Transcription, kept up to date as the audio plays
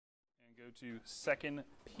Go to 2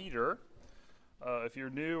 Peter. If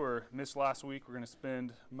you're new or missed last week, we're going to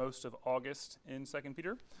spend most of August in 2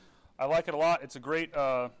 Peter. I like it a lot. It's a great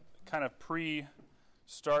kind of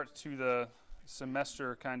pre-start to the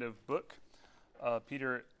semester kind of book. 2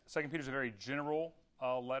 Peter is a very general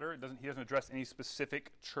letter. He doesn't address any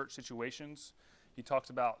specific church situations. He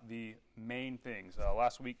talks about the main things.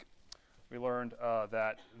 Last week we learned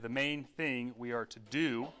that the main thing we are to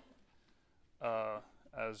do,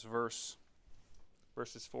 as verses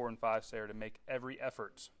 4 and 5 say, are to make every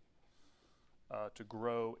effort to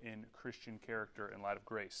grow in Christian character in light of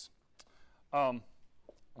grace. And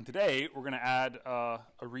today we're going to add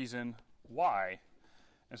a reason why.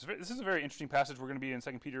 And so this is a very interesting passage. We're going to be in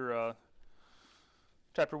 2 Peter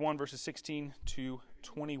chapter 1, verses 16 to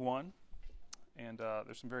 21. And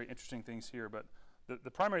there's some very interesting things here. But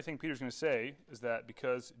the primary thing Peter's going to say is that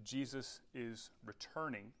because Jesus is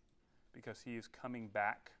returning, because he is coming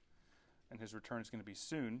back, and his return is going to be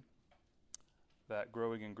soon, that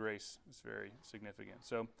growing in grace is very significant.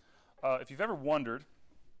 So if you've ever wondered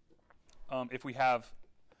if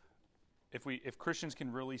Christians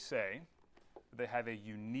can really say that they have a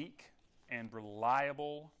unique and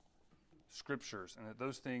reliable scriptures, and that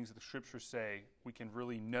those things that the scriptures say, we can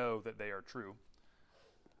really know that they are true,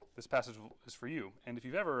 this passage is for you. And if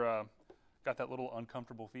you've ever got that little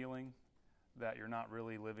uncomfortable feeling that you're not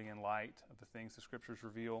really living in light of the things the scriptures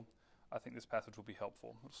reveal, I think this passage will be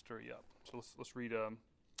helpful. It'll stir you up. So let's read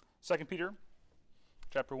 2 Peter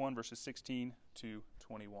chapter 1, verses 16 to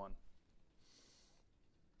 21.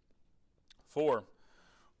 For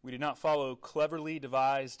we did not follow cleverly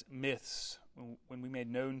devised myths when we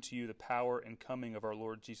made known to you the power and coming of our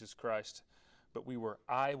Lord Jesus Christ, but we were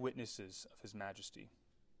eyewitnesses of his majesty.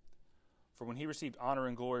 For when he received honor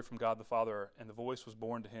and glory from God the Father, and the voice was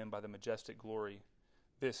borne to him by the majestic glory,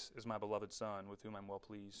 "This is my beloved Son, with whom I am well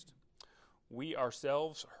pleased." We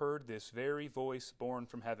ourselves heard this very voice borne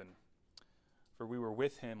from heaven, for we were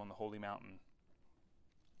with him on the holy mountain.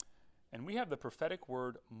 And we have the prophetic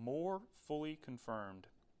word more fully confirmed,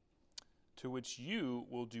 to which you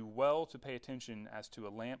will do well to pay attention as to a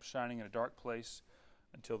lamp shining in a dark place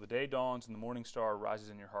until the day dawns and the morning star rises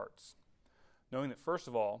in your hearts, knowing that first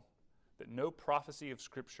of all, that no prophecy of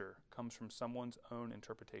Scripture comes from someone's own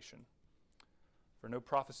interpretation. For no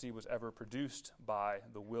prophecy was ever produced by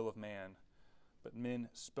the will of man, but men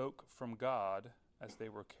spoke from God as they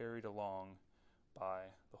were carried along by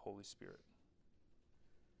the Holy Spirit.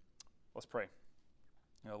 Let's pray.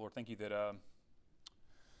 Lord, thank you that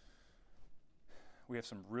we have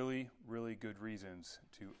some really, really good reasons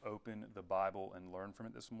to open the Bible and learn from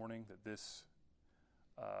it this morning, that this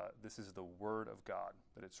is the Word of God,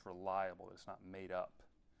 that it's reliable, that it's not made up,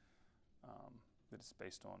 that it's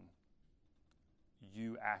based on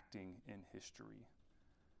you acting in history.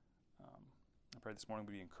 I pray this morning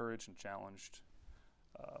we'll be encouraged and challenged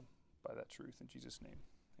by that truth. In Jesus' name,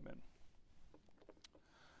 amen.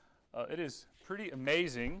 It is pretty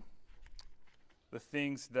amazing the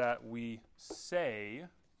things that we say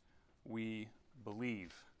we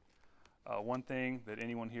believe. One thing that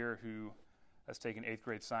anyone here who has taken 8th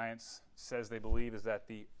grade science says they believe is that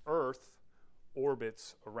the Earth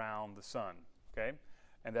orbits around the sun, okay?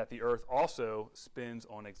 And that the Earth also spins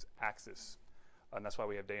on its axis. And that's why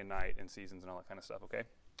we have day and night and seasons and all that kind of stuff, okay?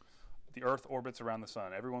 The Earth orbits around the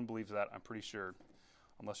sun. Everyone believes that, I'm pretty sure,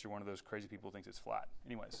 unless you're one of those crazy people who thinks it's flat.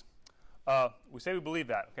 Anyways, we say we believe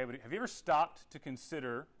that, okay? But have you ever stopped to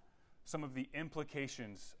consider some of the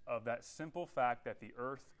implications of that simple fact that the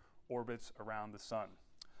Earth orbits around the sun?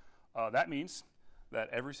 That means that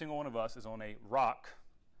every single one of us is on a rock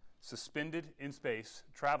suspended in space,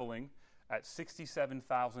 traveling at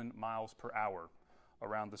 67,000 miles per hour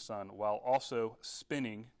around the sun, while also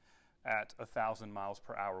spinning at 1,000 miles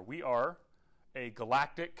per hour. We are a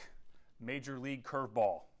galactic major league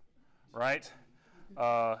curveball, right?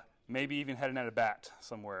 Maybe even heading at a bat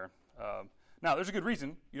somewhere. Now, there's a good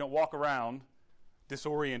reason you don't walk around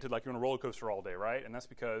disoriented like you're on a roller coaster all day, right? And that's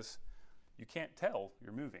because you can't tell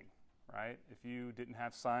you're moving, right? If you didn't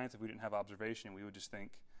have science, if we didn't have observation, we would just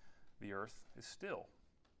think the Earth is still.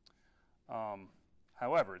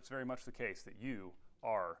 However, it's very much the case that you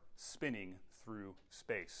are spinning through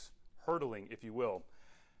space, hurtling, if you will.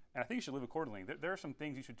 And I think you should live accordingly. There are some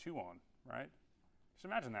things you should chew on, right? Just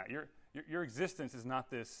imagine that. Your existence is not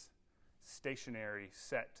this stationary,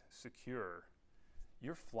 set, secure.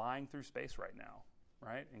 You're flying through space right now,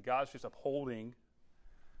 right? And God's just upholding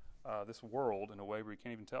this world in a way where you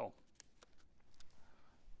can't even tell.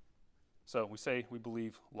 So we say we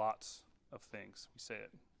believe lots of things. We say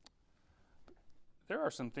it. There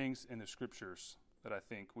are some things in the scriptures that I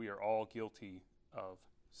think we are all guilty of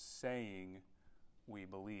saying we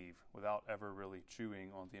believe without ever really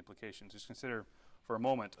chewing on the implications. Just consider for a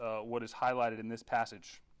moment what is highlighted in this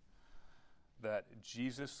passage, that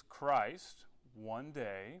Jesus Christ one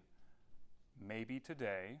day, maybe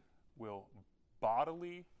today, will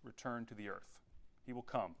bodily return to the earth. He will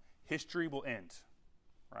come. History will end,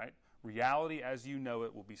 right? Reality as you know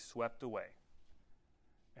it will be swept away,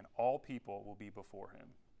 and all people will be before him.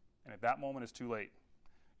 And if that moment is too late,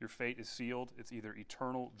 your fate is sealed. It's either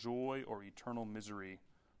eternal joy or eternal misery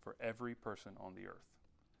for every person on the earth.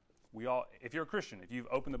 We all, if you're a Christian, if you've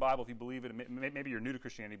opened the Bible, if you believe it, maybe you're new to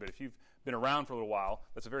Christianity, but if you've been around for a little while,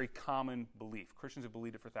 that's a very common belief. Christians have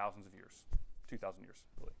believed it for thousands of years, 2,000 years,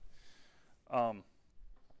 really.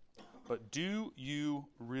 But do you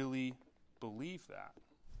really believe that?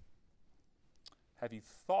 Have you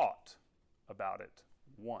thought about it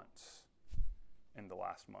once in the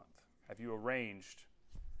last month? Have you arranged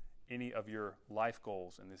any of your life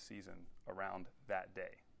goals in this season around that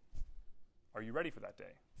day? Are you ready for that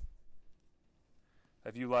day?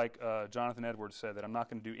 Have you, like Jonathan Edwards said, that I'm not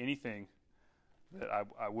going to do anything that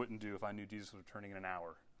I wouldn't do if I knew Jesus was returning in an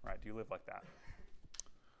hour, right? Do you live like that?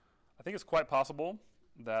 I think it's quite possible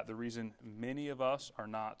that the reason many of us are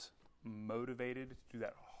not motivated to do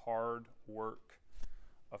that hard work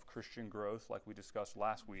of Christian growth like we discussed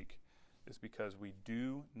last week is because we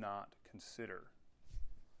do not consider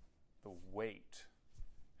the weight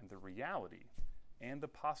and the reality and the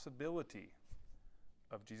possibility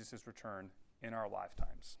of Jesus' return in our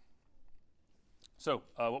lifetimes. So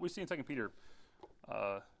what we see in 2 Peter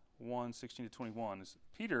 1, 16 to 21 is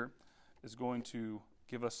Peter is going to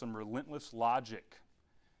give us some relentless logic.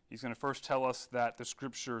 He's going to first tell us that the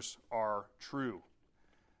Scriptures are true.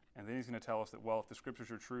 And then he's going to tell us that, well, if the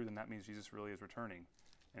Scriptures are true, then that means Jesus really is returning.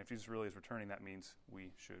 And if Jesus really is returning, that means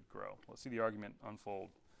we should grow. Let's see the argument unfold.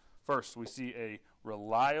 First, we see a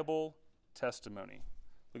reliable testimony.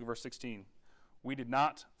 Look at verse 16. We did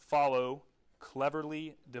not follow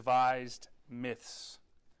cleverly devised myths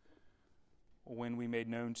when we made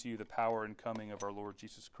known to you the power and coming of our Lord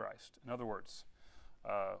Jesus Christ. In other words,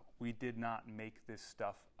 we did not make this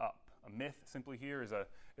stuff up. A myth simply here is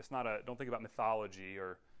don't think about mythology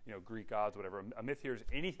or Greek gods, whatever. A myth here is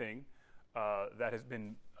anything that has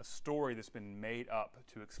been a story that's been made up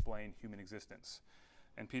to explain human existence.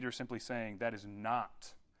 And Peter's simply saying that is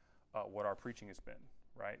not what our preaching has been,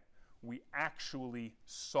 right? We actually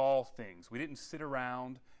saw things. We didn't sit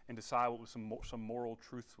around and decide what some moral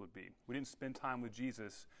truths would be. We didn't spend time with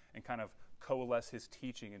Jesus and kind of coalesce his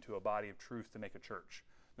teaching into a body of truth to make a church.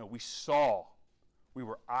 No, we saw. We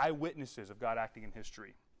were eyewitnesses of God acting in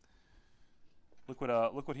history. Look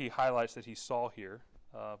what he highlights that he saw here.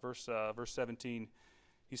 Verse 17,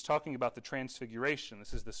 he's talking about the transfiguration.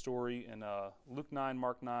 This is the story in Luke 9,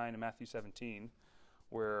 Mark 9, and Matthew 17,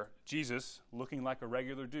 where Jesus, looking like a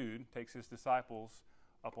regular dude, takes his disciples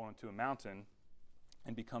up onto a mountain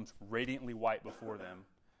and becomes radiantly white before them,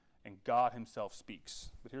 and God himself speaks.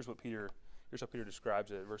 But here's how Peter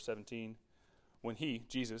describes it. Verse 17, when he,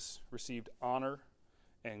 Jesus, received honor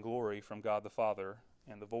and glory from God the Father,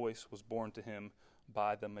 and the voice was borne to him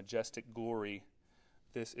by the majestic glory,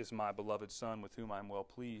 "This is my beloved Son, with whom I am well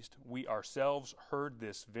pleased." We ourselves heard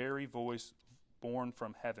this very voice borne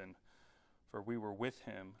from heaven, for we were with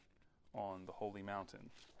him on the holy mountain.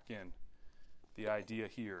 Again, the idea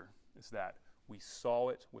here is that we saw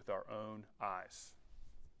it with our own eyes.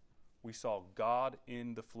 We saw God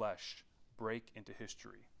in the flesh break into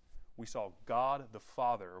history. We saw God the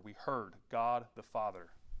Father, we heard God the Father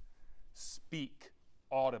speak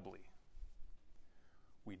audibly.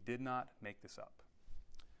 We did not make this up.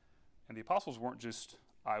 And the apostles weren't just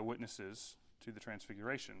eyewitnesses to the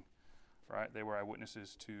transfiguration, right? They were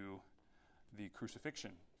eyewitnesses to the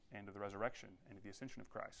crucifixion and to the resurrection and to the ascension of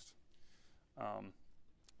Christ.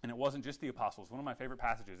 And it wasn't just the apostles. One of my favorite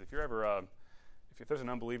passages, if you're ever, if there's an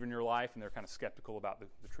unbeliever in your life and they're kind of skeptical about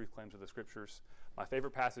the truth claims of the Scriptures, my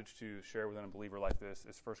favorite passage to share with an unbeliever like this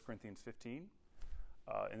is 1 Corinthians 15.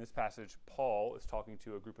 In this passage, Paul is talking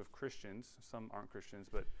to a group of Christians. Some aren't Christians,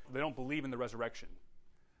 but they don't believe in the resurrection.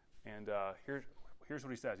 And here's what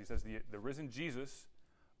he says. He says, the risen Jesus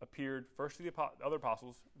appeared first to the other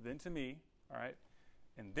apostles, then to me, all right?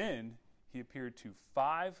 And then he appeared to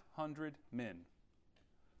 500 men,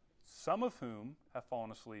 some of whom have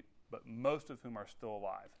fallen asleep, but most of whom are still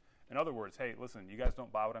alive. In other words, hey, listen, you guys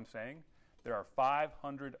don't buy what I'm saying? There are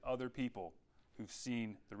 500 other people who've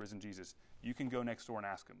seen the risen Jesus. You can go next door and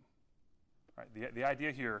ask them. All right, the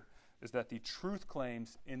idea here is that the truth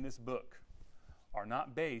claims in this book are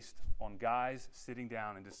not based on guys sitting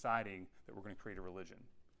down and deciding that we're going to create a religion.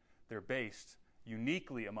 They're based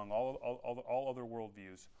uniquely among all other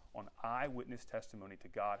worldviews on eyewitness testimony to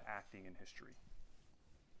God acting in history.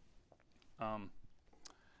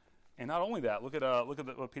 And not only that, look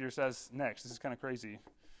at what Peter says next. This is kind of crazy.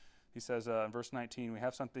 He says in verse 19, we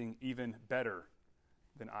have something even better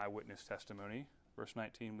than eyewitness testimony. Verse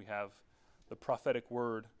 19, we have the prophetic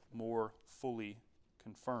word more fully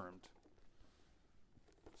confirmed.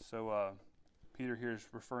 So Peter here is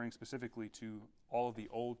referring specifically to all of the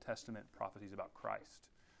Old Testament prophecies about Christ.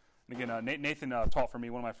 And again, Nathan taught for me.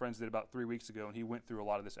 One of my friends did about 3 weeks ago, and he went through a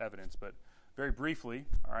lot of this evidence. But very briefly,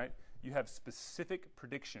 all right, you have specific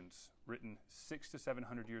predictions written 600 to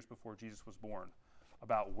 700 years before Jesus was born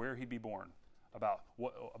about where he'd be born, about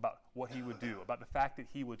what he would do, about the fact that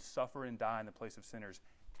he would suffer and die in the place of sinners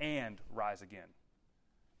and rise again.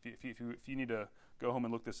 If you need to go home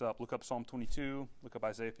and look this up, look up Psalm 22, look up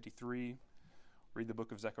Isaiah 53, read the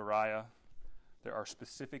book of Zechariah. There are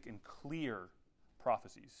specific and clear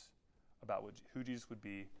prophecies about who Jesus would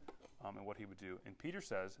be and what he would do. And Peter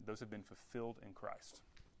says those have been fulfilled in Christ.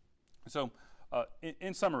 So,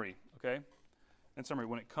 in summary, okay? In summary,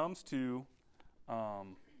 when it comes to how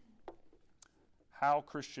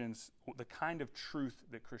Christians, the kind of truth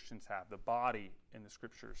that Christians have, the body in the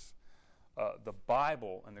Scriptures, the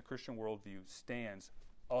Bible and the Christian worldview stands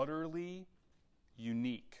utterly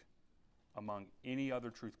unique among any other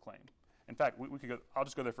truth claim. In fact, we could go. I'll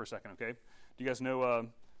just go there for a second, okay? Do you guys know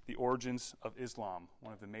the origins of Islam,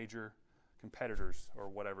 one of the major competitors or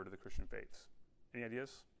whatever to the Christian faiths? Any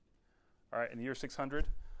ideas? All right, in the year 600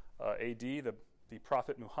 A.D., the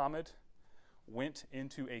prophet Muhammad went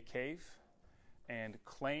into a cave and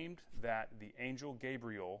claimed that the angel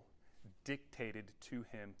Gabriel dictated to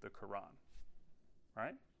him the Quran.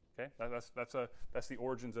 Right? Okay, that's the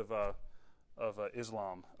origins of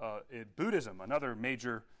Islam. Buddhism, another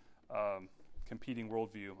major competing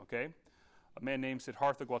worldview. Okay, a man named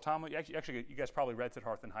Siddhartha Gautama. Actually, you guys probably read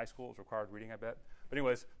Siddhartha in high school. It was required reading, I bet. But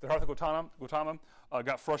anyways, Siddhartha Gautama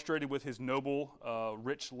got frustrated with his noble,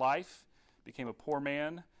 rich life, became a poor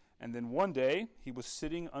man, and then one day he was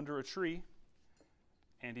sitting under a tree,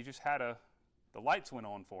 and he just had the lights went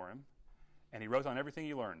on for him, and he wrote down everything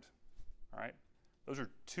he learned. All right, those are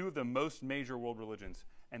two of the most major world religions,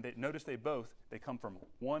 and notice they come from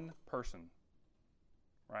one person.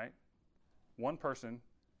 Right, one person,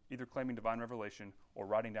 either claiming divine revelation or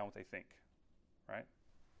writing down what they think. Right.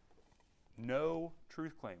 No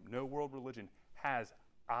truth claim, no world religion has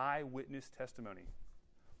eyewitness testimony,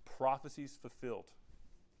 prophecies fulfilled.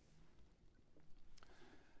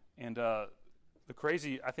 And I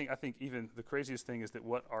think even the craziest thing is that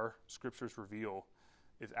what our scriptures reveal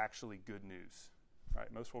is actually good news. Right?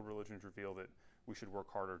 Most world religions reveal that we should work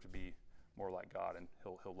harder to be more like God, and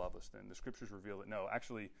He'll love us then. The scriptures reveal that no,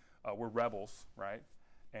 actually we're rebels, right?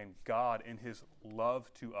 And God, in His love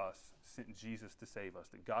to us, sent Jesus to save us,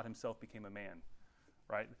 that God Himself became a man,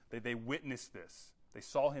 right? They witnessed this. They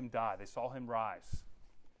saw Him die. They saw Him rise.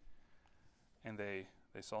 And they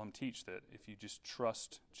saw Him teach that if you just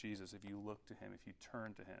trust Jesus, if you look to Him, if you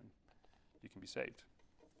turn to Him, you can be saved.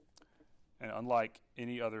 And unlike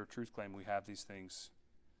any other truth claim, we have these things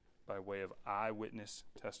by way of eyewitness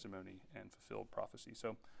testimony and fulfilled prophecy.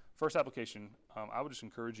 So, first application, I would just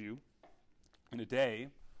encourage you, in a day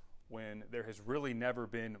when there has really never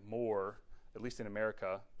been more, at least in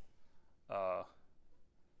America, kind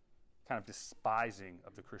of despising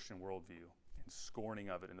of the Christian worldview and scorning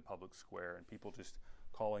of it in the public square, and people just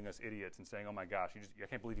calling us idiots and saying, oh my gosh, I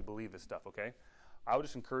can't believe you believe this stuff, okay? I would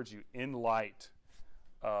just encourage you, in light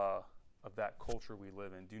of that culture we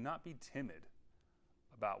live in, do not be timid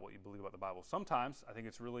about what you believe about the Bible. Sometimes I think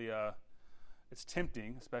it's really it's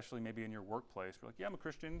tempting, especially maybe in your workplace. You're like, yeah, I'm a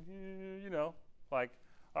Christian, like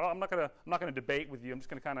I'm not gonna debate with you.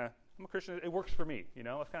 I'm a Christian. It works for me,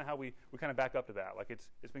 That's kind of how we kind of back up to that. Like it's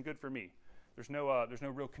been good for me. There's no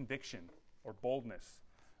real conviction or boldness.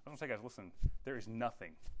 I want to say, guys, listen. There is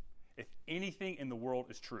nothing. If anything in the world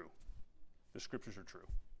is true, the Scriptures are true.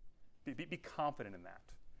 Be confident in that.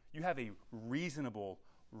 You have a reasonable,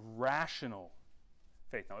 rational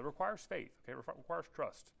faith. Now, it requires faith, okay? It requires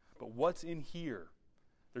trust. But what's in here?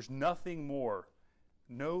 There's nothing more.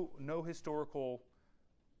 No historical,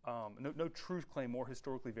 no truth claim more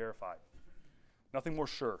historically verified. Nothing more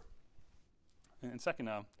sure. And second,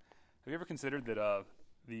 have you ever considered that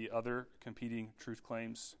the other competing truth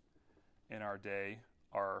claims in our day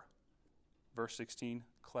are, verse 16,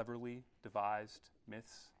 cleverly devised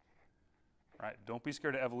myths? Right? Don't be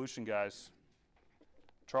scared of evolution, guys.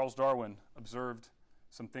 Charles Darwin observed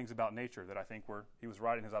some things about nature that I think he was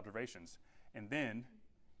right in his observations. And then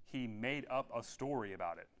he made up a story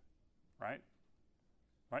about it. Right?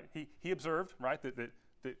 right? He observed, right,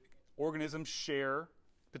 that organisms share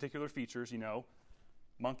particular features.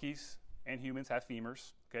 Monkeys and humans have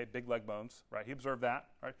femurs, okay, big leg bones, right? He observed that,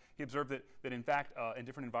 right? He observed that in fact, in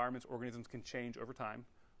different environments, organisms can change over time,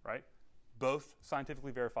 right? Both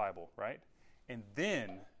scientifically verifiable, right? And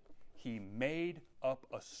then he made up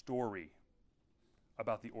a story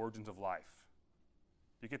about the origins of life.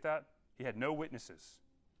 You get that? He had no witnesses,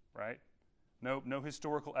 right? No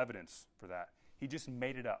historical evidence for that. He just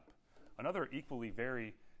made it up. Another equally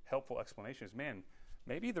very helpful explanation is,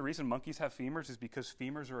 maybe the reason monkeys have femurs is because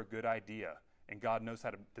femurs are a good idea, and God knows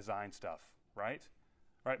how to design stuff, right?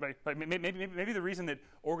 Right? But maybe the reason that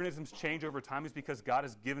organisms change over time is because God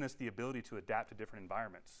has given us the ability to adapt to different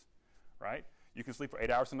environments, right? You can sleep for 8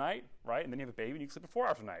 hours a night, right? And then you have a baby and you can sleep for 4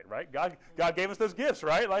 hours a night, right? God gave us those gifts,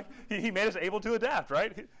 right? Like, he made us able to adapt,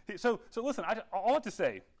 right? So listen, all I want to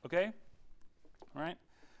say, okay? All right?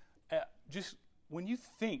 Just when you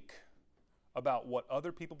think about what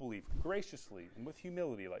other people believe graciously and with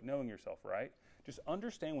humility, like knowing yourself, right? Just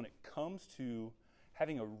understand when it comes to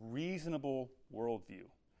having a reasonable worldview,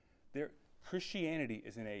 Christianity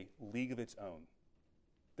is in a league of its own.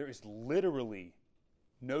 There is literally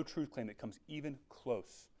no truth claim that comes even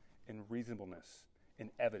close in reasonableness,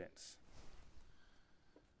 in evidence.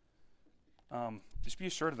 Just be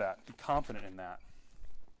assured of that. Be confident in that.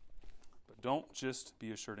 But don't just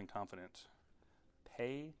be assured and confident.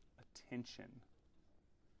 Pay attention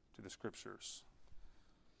to the Scriptures.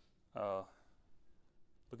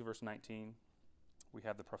 Look at verse 19. We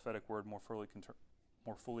have the prophetic word more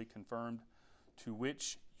fully confirmed, to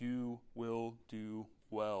which you will do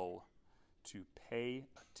well to pay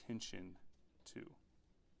attention to.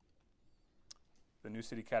 The New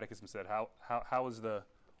City Catechism said, how is the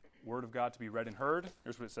Word of God to be read and heard?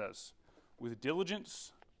 Here's what it says. With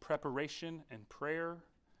diligence, preparation, and prayer,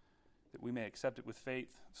 that we may accept it with faith,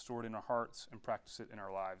 store it in our hearts, and practice it in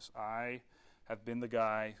our lives. I have been the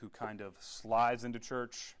guy who kind of slides into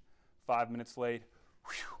church 5 minutes late.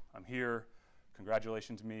 Whew, I'm here.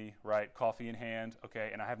 Congratulations me, right? Coffee in hand, okay?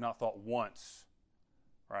 And I have not thought once,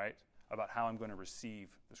 right, about how I'm going to receive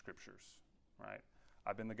the Scriptures, right?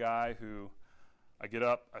 I've been the guy who I get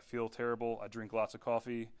up, I feel terrible, I drink lots of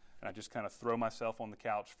coffee, and I just kind of throw myself on the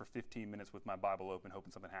couch for 15 minutes with my Bible open,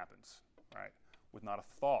 hoping something happens, right? With not a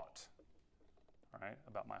thought, right,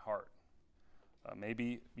 about my heart.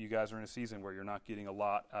 Maybe you guys are in a season where you're not getting a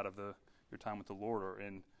lot out of your time with the Lord or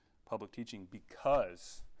in public teaching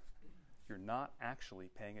because you're not actually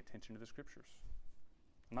paying attention to the Scriptures.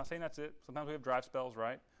 I'm not saying that's it. Sometimes we have dry spells,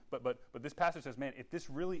 right? But this passage says, if this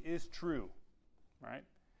really is true, right?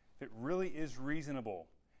 If it really is reasonable,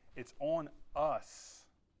 it's on us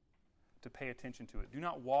to pay attention to it. Do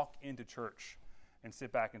not walk into church and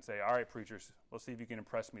sit back and say, all right, preachers, let's see if you can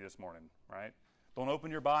impress me this morning, right? Don't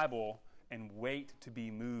open your Bible and wait to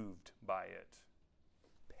be moved by it.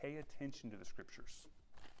 Pay attention to the Scriptures.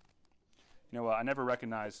 I never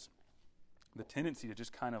recognized the tendency to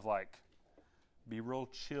just kind of like be real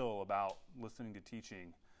chill about listening to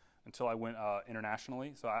teaching until I went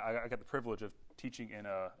internationally. So I got the privilege of teaching in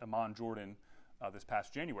Amman, Jordan this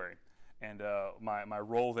past January. And my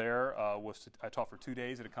role there was I taught for 2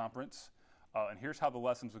 days at a conference. And here's how the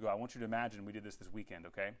lessons would go. I want you to imagine we did this weekend,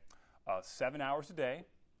 okay? 7 hours a day,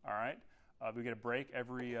 all right? We get a break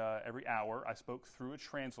every hour. I spoke through a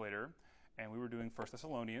translator, and we were doing 1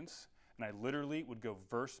 Thessalonians. And I literally would go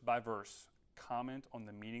verse by verse, comment on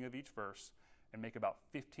the meaning of each verse, and make about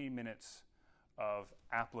 15 minutes of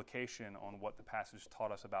application on what the passage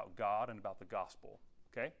taught us about God and about the gospel,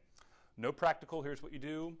 okay? No practical, here's what you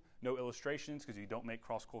do. No illustrations, because you don't make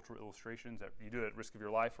cross-cultural illustrations. You do it at risk of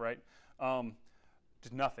your life, right?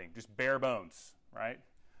 Just nothing, just bare bones, right?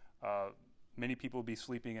 Many people will be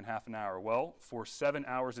sleeping in half an hour. Well, for 7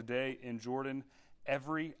 hours a day in Jordan,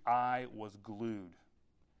 every eye was glued.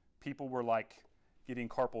 People were like getting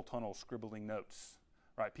carpal tunnel scribbling notes,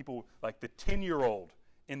 right? People, like the 10-year-old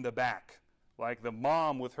in the back, like the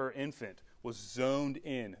mom with her infant, was zoned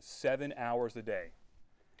in 7 hours a day.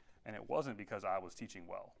 And it wasn't because I was teaching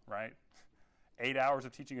well, right? 8 hours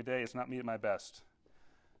of teaching a day is not me at my best.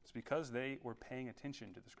 It's because they were paying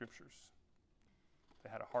attention to the Scriptures.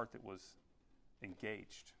 They had a heart that was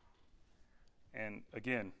engaged. And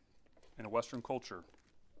again, in a Western culture,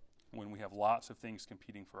 when we have lots of things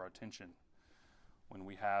competing for our attention, when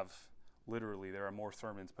we have, literally, there are more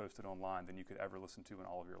sermons posted online than you could ever listen to in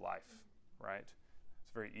all of your life, right?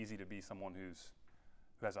 It's very easy to be someone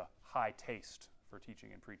who has a high taste for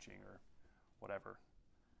teaching and preaching or whatever.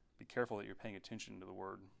 Be careful that you're paying attention to the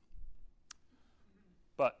Word.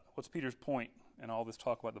 But what's Peter's point in all this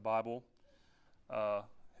talk about the Bible?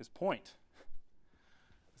 His point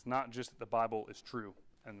It's not just that the Bible is true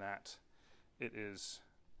and that it is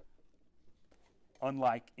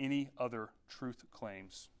unlike any other truth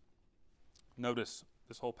claims. Notice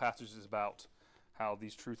this whole passage is about how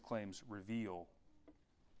these truth claims reveal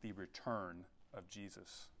the return of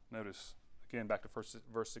Jesus. Notice, again, back to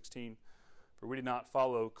verse 16. For we did not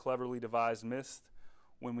follow cleverly devised myths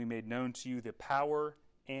when we made known to you the power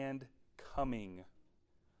and coming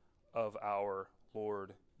of our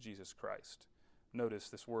Lord Jesus Christ. Notice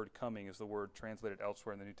this word coming is the word translated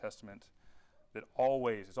elsewhere in the New Testament that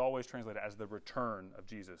is always translated as the return of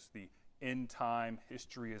Jesus. The end time,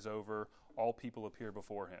 history is over, all people appear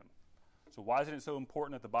before him. So why isn't it so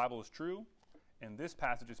important that the Bible is true? In this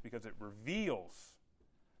passage, it's because it reveals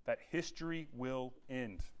that history will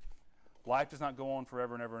end. Life does not go on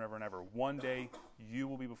forever and ever and ever and ever. One day, you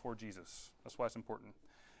will be before Jesus. That's why it's important.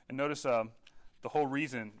 And notice the whole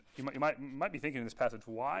reason, you might be thinking in this passage,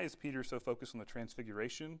 why is Peter so focused on the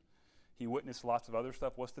transfiguration? He witnessed lots of other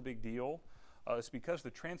stuff. What's the big deal? It's because the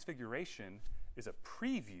transfiguration is a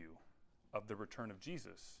preview of the return of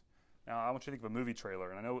Jesus. Now, I want you to think of a movie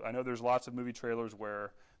trailer, and I know there's lots of movie trailers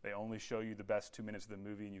where they only show you the best 2 minutes of the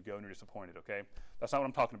movie and you go and you're disappointed, okay? That's not what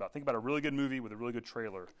I'm talking about. Think about a really good movie with a really good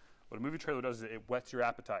trailer. What a movie trailer does is it whets your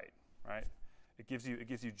appetite, right? It gives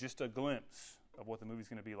you just a glimpse of what the movie's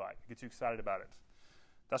going to be like. It gets you excited about it.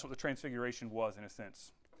 That's what the transfiguration was, in a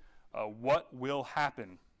sense. What will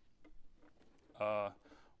happen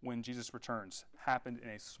when Jesus returns happened in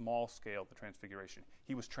a small scale, the transfiguration.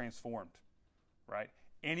 He was transformed, right?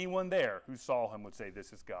 Anyone there who saw him would say,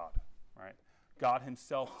 this is God, right? God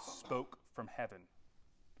himself spoke from heaven,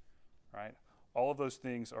 right? All of those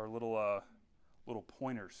things are little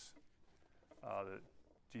pointers that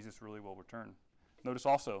Jesus really will return. Notice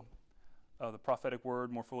also the prophetic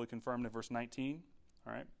word more fully confirmed in verse 19,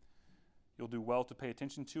 all right? You'll do well to pay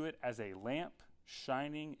attention to it as a lamp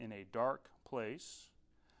shining in a dark place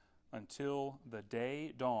until the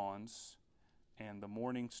day dawns and the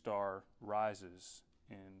morning star rises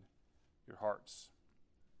in your hearts.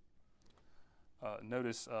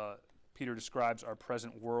 Notice Peter describes our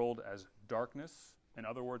present world as darkness. In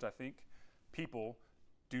other words, I think people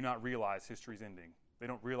do not realize history's ending. They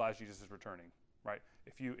don't realize Jesus is returning, right?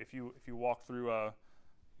 If you walk through,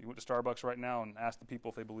 you went to Starbucks right now and asked the people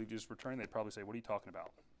if they believe Jesus is returning, they'd probably say, what are you talking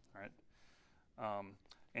about, right?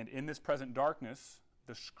 And in this present darkness,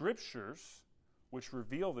 the scriptures, which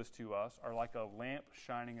reveal this to us, are like a lamp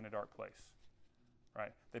shining in a dark place,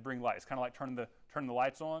 right? They bring light. It's kind of like turning the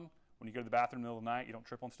lights on. When you go to the bathroom in the middle of the night, you don't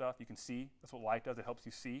trip on stuff. You can see. That's what light does. It helps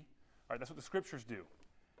you see. All right, that's what the scriptures do.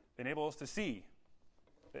 They enable us to see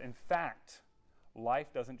that, in fact,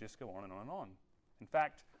 life doesn't just go on and on and on. In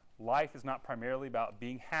fact, life is not primarily about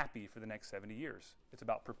being happy for the next 70 years. It's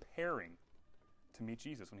about preparing to meet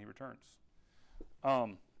Jesus when he returns.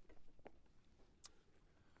 And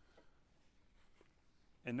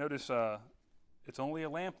notice it's only a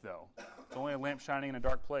lamp, though. It's only a lamp shining in a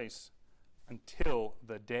dark place until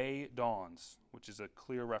the day dawns, which is a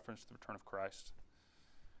clear reference to the return of Christ,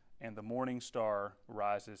 and the morning star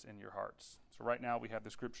rises in your hearts. So right now we have the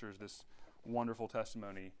scriptures, this wonderful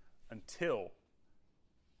testimony, until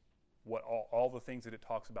what all the things that it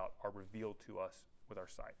talks about are revealed to us with our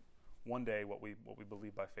sight. One day what we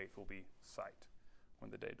believe by faith will be sight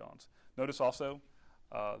when the day dawns. Notice also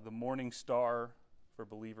the morning star for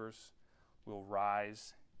believers will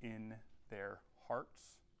rise in their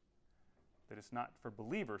hearts. That it's not for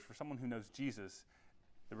believers, for someone who knows Jesus,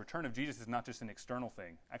 the return of Jesus is not just an external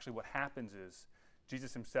thing. Actually, what happens is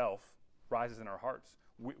Jesus himself rises in our hearts.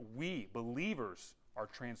 We believers, are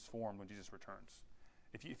transformed when Jesus returns.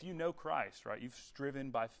 If you know Christ, right, you've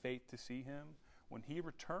striven by faith to see him, when he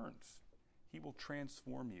returns, he will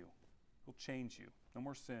transform you. He'll change you. No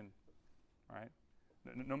more sin, right?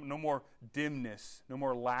 No more dimness, no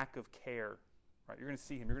more lack of care, right? You're going to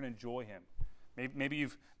see him. You're going to enjoy him. Maybe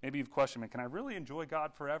you've questioned, man, can I really enjoy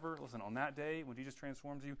God forever? Listen, on that day when Jesus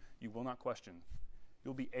transforms you, you will not question.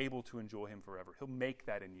 You'll be able to enjoy him forever. He'll make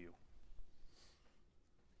that in you.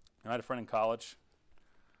 And I had a friend in college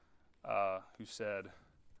who said,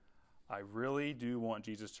 I really do want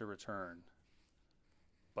Jesus to return,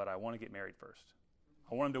 but I want to get married first.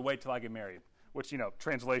 I want him to wait till I get married, which,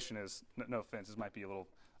 translation is, no offense, this might be a little,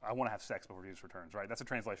 I want to have sex before Jesus returns, right? That's a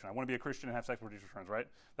translation. I want to be a Christian and have sex before Jesus returns, right?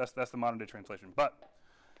 That's the modern day translation. But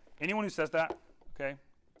anyone who says that, okay,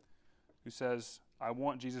 who says, I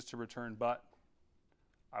want Jesus to return, but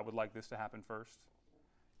I would like this to happen first,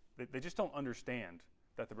 they just don't understand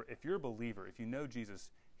that if you're a believer, if you know Jesus,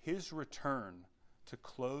 his return to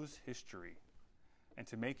close history and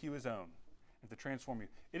to make you his own and to transform you,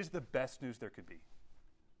 it is the best news there could be,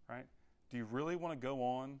 right? Do you really want to go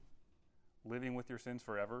on living with your sins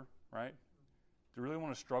forever, right? Do you really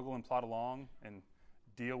want to struggle and plod along and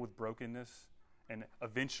deal with brokenness and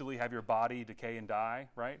eventually have your body decay and die,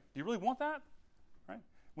 right? Do you really want that, right?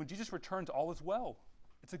 When Jesus returns, all is well.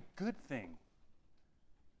 It's a good thing.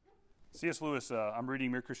 C.S. Lewis, I'm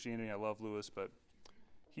reading Mere Christianity. I love Lewis, but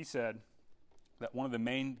he said that one of the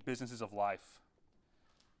main businesses of life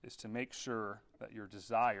is to make sure that your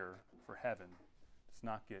desire for heaven does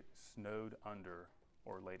not get snowed under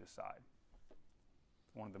or laid aside.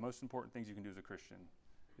 One of the most important things you can do as a Christian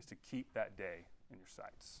is to keep that day in your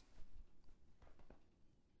sights.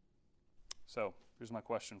 So, here's my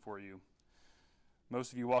question for you.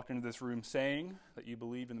 Most of you walked into this room saying that you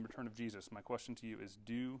believe in the return of Jesus. My question to you is,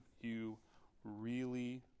 do you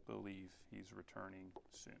really believe he's returning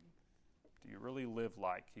soon? Do you really live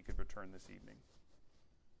like he could return this evening?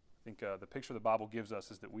 I think the picture the Bible gives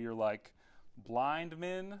us is that we are like blind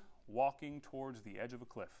men walking towards the edge of a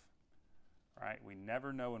cliff. Right? We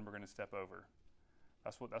never know when we're going to step over.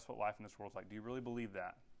 That's what life in this world is like. Do you really believe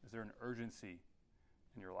that? Is there an urgency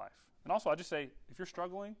in your life? And also, I just say, if you're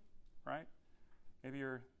struggling, right? Maybe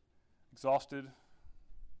you're exhausted,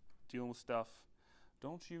 dealing with stuff.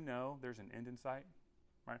 Don't you know there's an end in sight?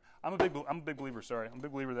 Right? I'm a big believer. Sorry, I'm a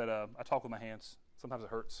big believer that I talk with my hands. Sometimes it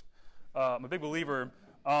hurts. I'm a big believer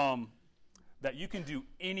that you can do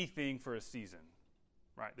anything for a season.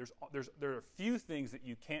 Right? There are a few things that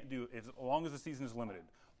you can't do as long as the season is limited,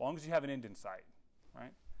 as long as you have an end in sight.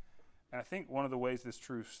 Right? And I think one of the ways this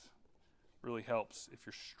truth really helps if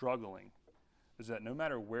you're struggling is that no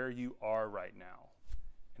matter where you are right now,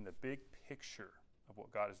 in the big picture of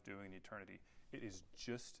what God is doing in eternity, it is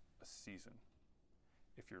just a season.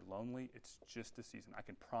 If you're lonely, it's just a season. I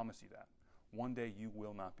can promise you that. One day you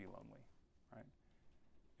will not be lonely. Right?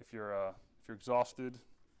 If you're exhausted,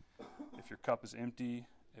 if your cup is empty,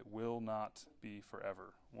 it will not be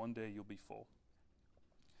forever. One day you'll be full.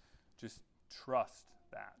 Just trust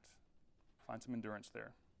that. Find some endurance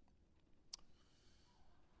there.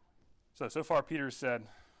 So far Peter has said,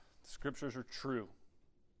 the scriptures are true.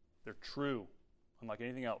 They're true, unlike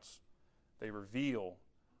anything else. They reveal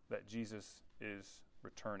that Jesus is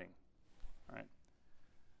returning. All right?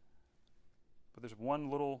 But there's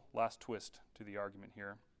one little last twist to the argument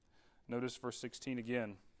here. Notice verse 16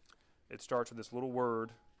 again. It starts with this little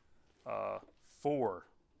word, for.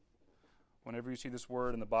 Whenever you see this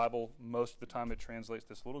word in the Bible, most of the time it translates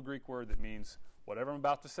this little Greek word that means whatever I'm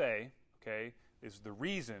about to say, okay, is the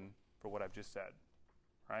reason for what I've just said,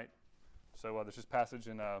 right? So there's this passage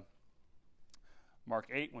in Mark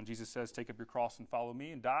 8 when Jesus says, take up your cross and follow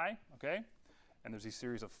me and die, okay? And there's these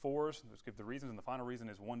series of fours. Let's give the reasons, and the final reason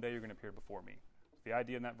is one day you're going to appear before me. The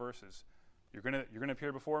idea in that verse is you're going to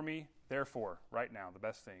appear before me, therefore, right now, the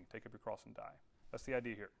best thing, take up your cross and die. That's the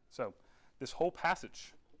idea here. So this whole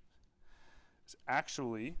passage is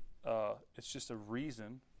actually, it's just a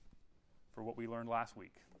reason for what we learned last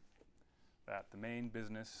week, that the main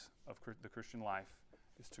business of the Christian life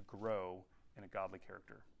is to grow in a godly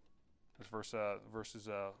character. As verses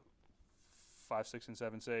 5, 6, and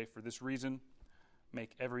 7 say, for this reason,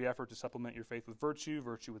 make every effort to supplement your faith with virtue,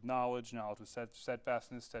 virtue with knowledge, knowledge with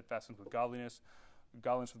steadfastness, steadfastness with godliness,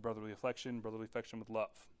 godliness with brotherly affection with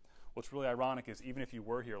love. What's really ironic is even if you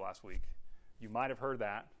were here last week, you might have heard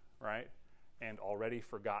that, right, and already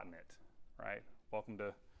forgotten it, right? Welcome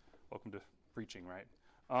to preaching, right?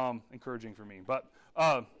 Encouraging for me. But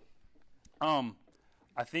I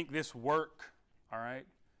think this work, all right,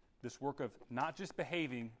 this work of not just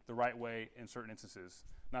behaving the right way in certain instances,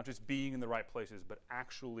 not just being in the right places, but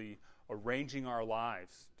actually arranging our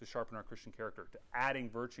lives to sharpen our Christian character, to adding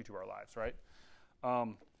virtue to our lives, right?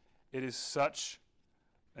 It is such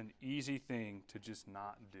an easy thing to just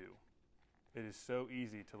not do. It is so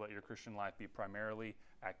easy to let your Christian life be primarily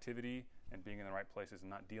activity and being in the right places and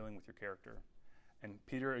not dealing with your character. And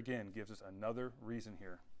Peter, again, gives us another reason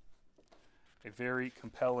here, a very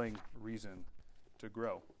compelling reason to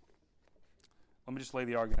grow. Let me just lay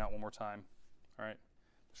the argument out one more time, all right?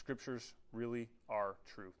 The scriptures really are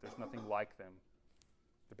true. There's nothing like them.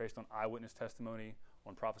 They're based on eyewitness testimony,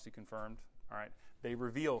 on prophecy confirmed, all right? They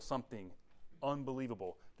reveal something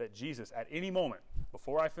unbelievable, that Jesus, at any moment,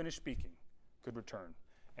 before I finish speaking, could return.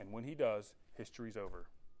 And when he does, history's over.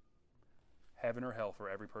 Heaven or hell for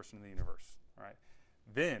every person in the universe, all right?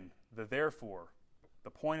 Then, therefore,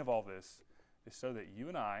 the point of all this is so that you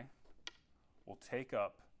and I will take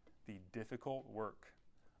up the difficult work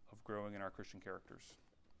of growing in our Christian characters.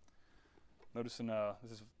 Notice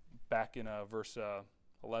this is back in verse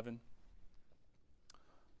 11.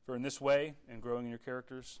 For in this way, in growing in your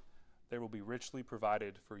characters, there will be richly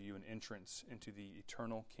provided for you an entrance into the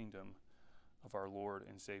eternal kingdom of our Lord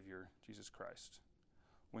and Savior, Jesus Christ.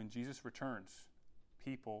 When Jesus returns,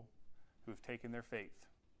 people who have taken their faith,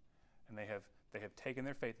 and they have taken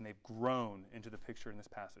their faith and they've grown into the picture in this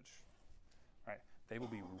passage, right? They will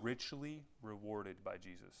be richly rewarded by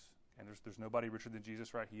Jesus. And there's nobody richer than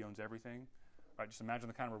Jesus, right? He owns everything, right? Just imagine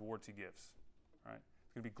the kind of rewards he gives, right?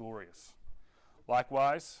 It's going to be glorious.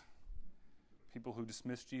 Likewise, people who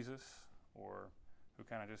dismiss Jesus or who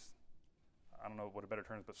kind of just, I don't know what a better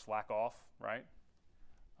term is, but slack off, right?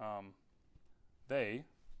 They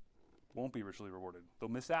won't be richly rewarded. They'll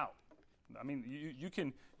miss out. I mean,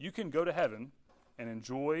 you can go to heaven and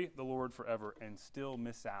enjoy the Lord forever and still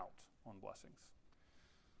miss out on blessings.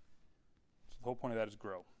 So the whole point of that is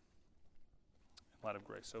grow in light of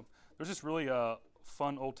grace. So there's this really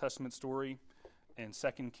fun Old Testament story in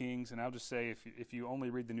 2 Kings, and I'll just say if you only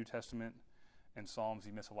read the New Testament and Psalms,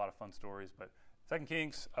 you miss a lot of fun stories. But 2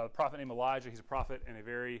 Kings, a prophet named Elijah, he's a prophet in a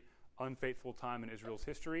very unfaithful time in Israel's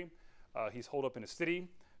history. He's holed up in a city,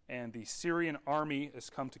 and the Syrian army has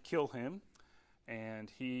come to kill him, and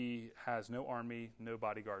he has no army, no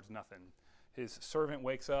bodyguards, nothing. His servant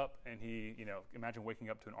wakes up, and he, imagine waking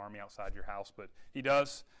up to an army outside your house, but he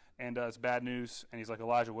does, and it's bad news, and he's like,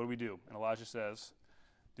 Elijah, what do we do? And Elijah says,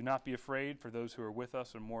 do not be afraid, for those who are with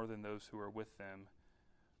us are more than those who are with them.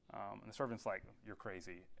 And the servant's like, you're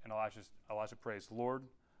crazy. And Elijah prays, Lord,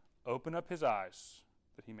 open up his eyes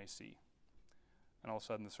that he may see. And all of a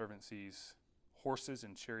sudden the servant sees horses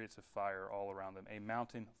and chariots of fire all around them, a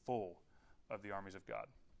mountain full of the armies of God.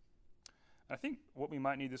 And I think what we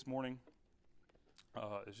might need this morning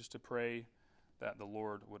is just to pray that the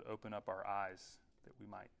Lord would open up our eyes that we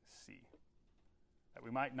might see. That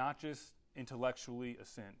we might not just intellectually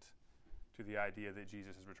assent to the idea that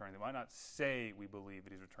Jesus is returning. That we might not say we believe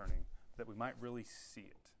that he's returning, but that we might really see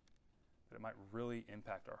it. That it might really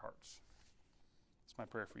impact our hearts. That's my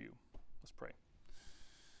prayer for you. Let's pray.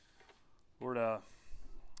 Lord, I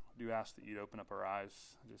do ask that you'd open up our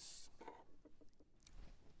eyes.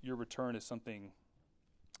 Your return is something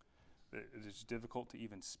that is difficult to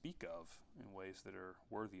even speak of in ways that are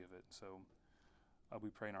worthy of it. So we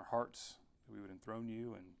pray in our hearts that we would enthrone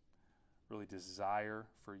you and really desire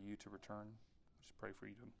for you to return. Just pray for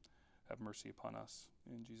you to have mercy upon us.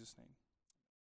 In Jesus' name.